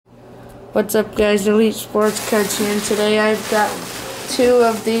What's up, guys? Elite Sports Cards here, and today I've got 2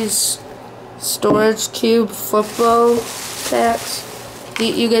 of these Storage Cube football packs.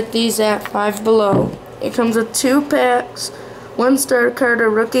 You get these at Five Below. It comes with 2 packs, 1 star card, a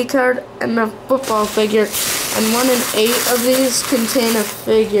rookie card, and a football figure. And 1 in 8 of these contain a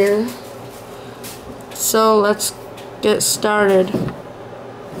figure. So let's get started.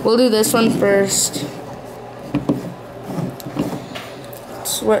 We'll do this one first.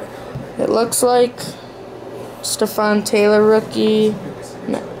 That's what it looks like. Stepfan Taylor rookie,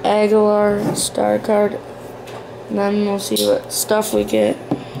 an Aguilar star card, and then we'll see what stuff we get.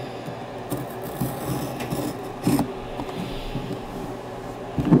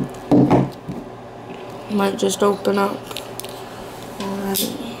 Might just open up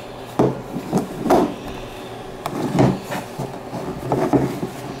already.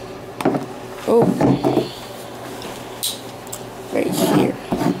 Oh, right here.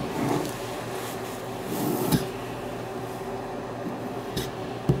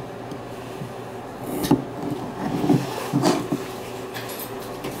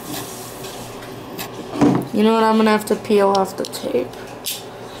 You know what, I'm gonna have to peel off the tape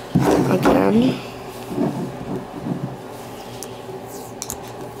again.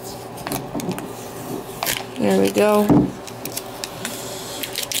 There we go.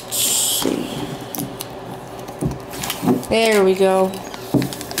 Let's see. There we go.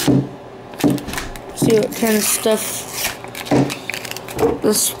 See what kind of stuff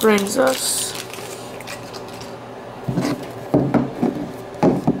this brings us.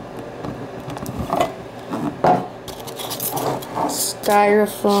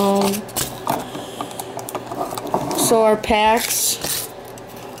 Styrofoam. So our packs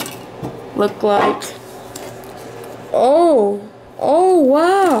look like, oh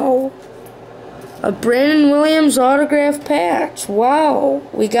wow, a Brandon Williams autograph patch. Wow,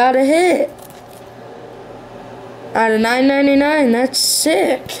 we got a hit out of $9.99. That's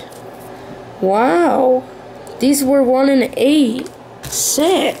sick. Wow, these were 1 in 8.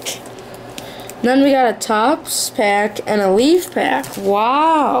 Sick. Then we got a Topps pack and a Leaf pack.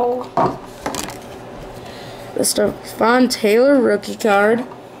 Wow. The Stepfan Taylor rookie card.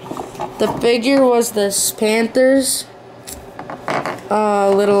 The figure was this Panthers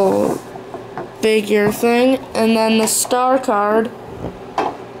little figure thing. And then the star card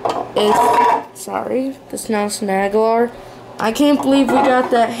is, this Nelson Aguilar. I can't believe we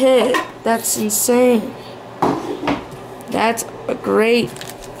got that hit. That's insane. That's a great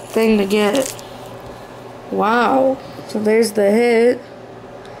thing to get. Wow, so there's the hit.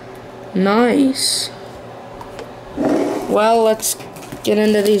 Nice. Well, let's get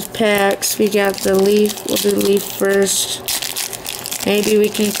into these packs. We got the Leaf. We'll do Leaf first. Maybe we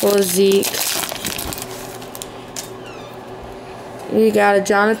can pull a Zeke. We got a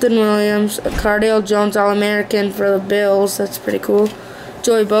Jonathan Williams, a Cardale Jones All-American for the Bills. That's pretty cool.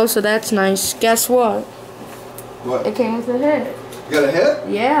 Joey Bosa, that's nice. Guess what? What? It came with a hit. You got a hit?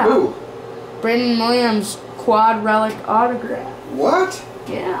 Yeah. Who? Brandon Williams quad relic autograph. What?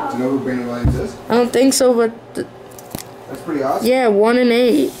 Yeah. Do you know who Brandon Williams is? I don't think so, but That's pretty awesome. yeah, 1 in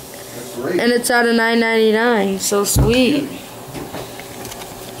 8. That's great. And it's out of $9.99, so sweet.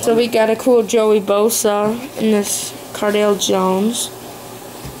 So we got a cool Joey Bosa and this Cardale Jones.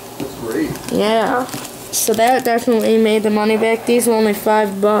 That's great. Yeah. So that definitely made the money back. These were only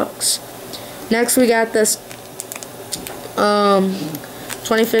 $5. Next we got this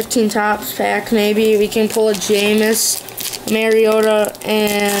 2015 Topps pack. Maybe we can pull a Jameis, Mariota,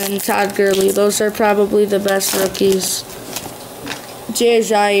 and Todd Gurley. Those are probably the best rookies.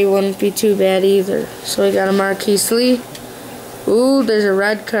 Jay wouldn't be too bad either. So we got a Marquise Lee. Ooh, there's a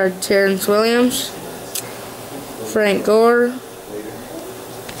red card. Terrence Williams, Frank Gore,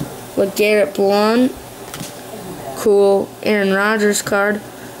 LeGarrette Blount. Cool Aaron Rodgers card.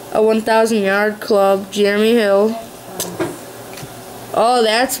 A 1,000-yard club, Jeremy Hill. Oh,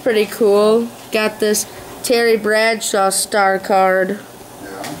 that's pretty cool. Got this Terry Bradshaw star card.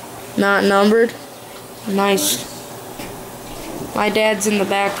 Yeah. Not numbered. Nice. My dad's in the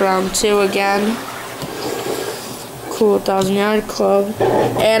background too again. Cool 1,000-yard club.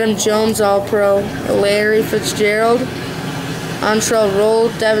 Adam Jones All-Pro. Larry Fitzgerald. Antrell Roll,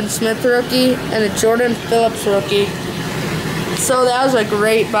 Devin Smith rookie, and a Jordan Phillips rookie. So that was a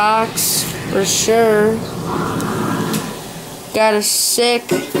great box for sure. Got a sick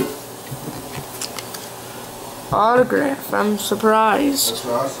autograph. I'm surprised. That's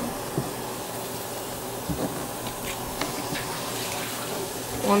awesome.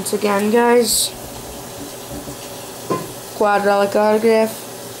 Once again, guys, quad relic autograph.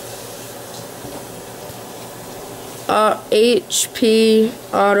 HP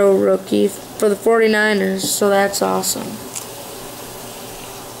auto rookie for the 49ers, so that's awesome.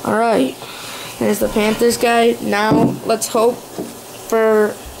 Alright, there's the Panthers guy. Now let's hope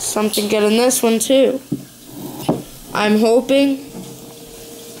for something good in this one too. I'm hoping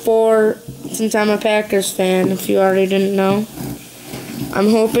for, since I'm a Packers fan, if you already didn't know, I'm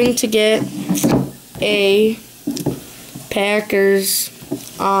hoping to get a Packers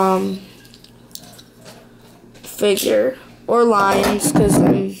figure or lines, because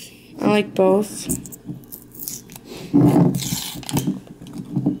I like both.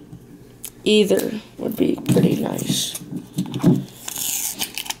 Either would be pretty nice.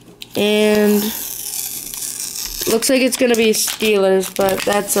 And looks like it's gonna be Steelers, but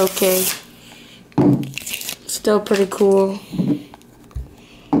that's okay. Still pretty cool.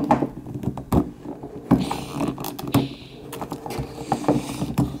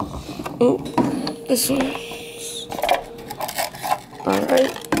 Oh, this one.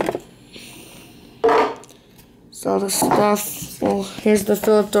 Alright. So all the stuff. Well, here's the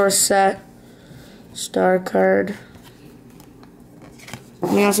Philip Dorsett star card.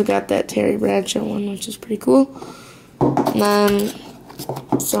 And we also got that Terry Bradshaw one, which is pretty cool. And then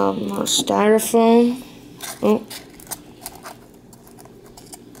some more styrofoam. Oh.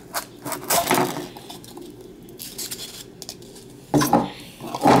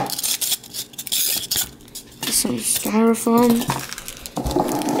 Some styrofoam.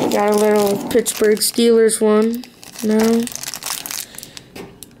 I got a little Pittsburgh Steelers one now.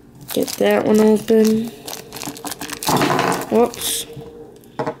 Get that one open. Whoops.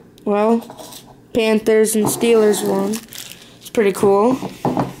 Well, Panthers and Steelers one. It's pretty cool.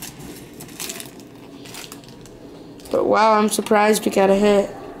 But wow, I'm surprised we got a hit.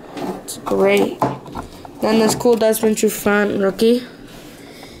 It's great. Then this cool Desmond Trufant rookie.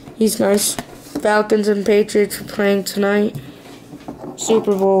 He's nice. Falcons and Patriots are playing tonight.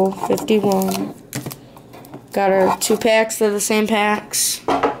 Super Bowl 51. Got our 2 packs. They're the same packs.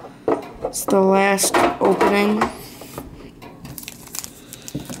 It's the last opening.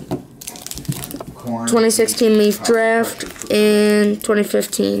 2016 Leaf Draft and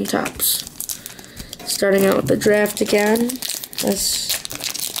 2015 Tops. Starting out with the draft again. That's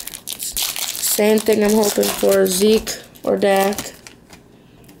same thing I'm hoping for, Zeke or Dak.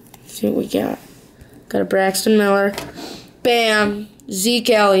 Let's see what we got. Got a Braxton Miller. Bam! Zeke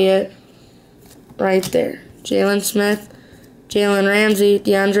Elliott. Right there. Jalen Smith, Jalen Ramsey,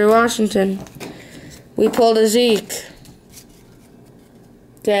 DeAndre Washington. We pulled a Zeke.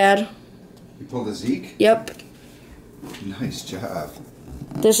 Dad. You pulled a Zeke? Yep. Nice job.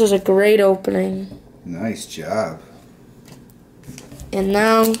 This is a great opening. Nice job. And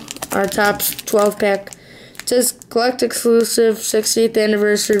now, our top 12 pack. It says collect exclusive 60th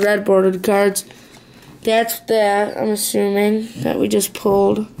anniversary red bordered cards. That's that, I'm assuming, that we just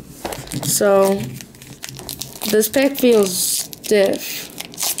pulled. So, this pack feels stiff.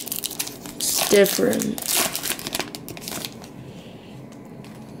 It's different.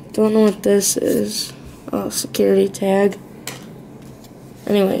 Don't know what this is. Oh, security tag.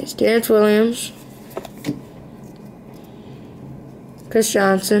 Anyways, Terrence Williams. Chris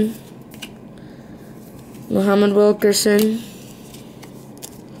Johnson. Muhammad Wilkerson.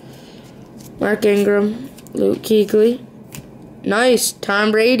 Mark Ingram. Luke Kuechly. Nice,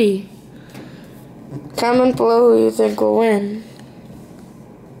 Tom Brady. Comment below who you think will win.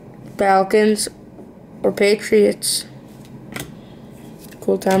 Falcons or Patriots.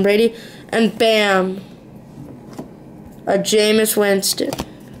 Cool, Tom Brady. And bam! A Jameis Winston.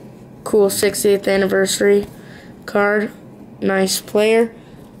 Cool 60th anniversary card. Nice player.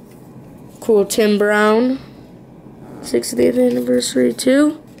 Cool Tim Brown. 60th anniversary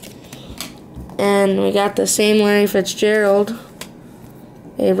too. And we got the same Larry Fitzgerald.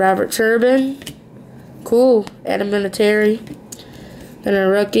 A Robert Turbin. Cool. Adam Vinatieri. Then our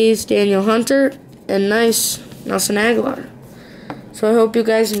rookies, Daniel Hunter. And nice, Nelson Aguilar. So I hope you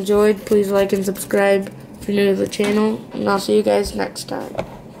guys enjoyed. Please like and subscribe if you're new to the channel. And I'll see you guys next time.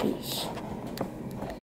 Peace.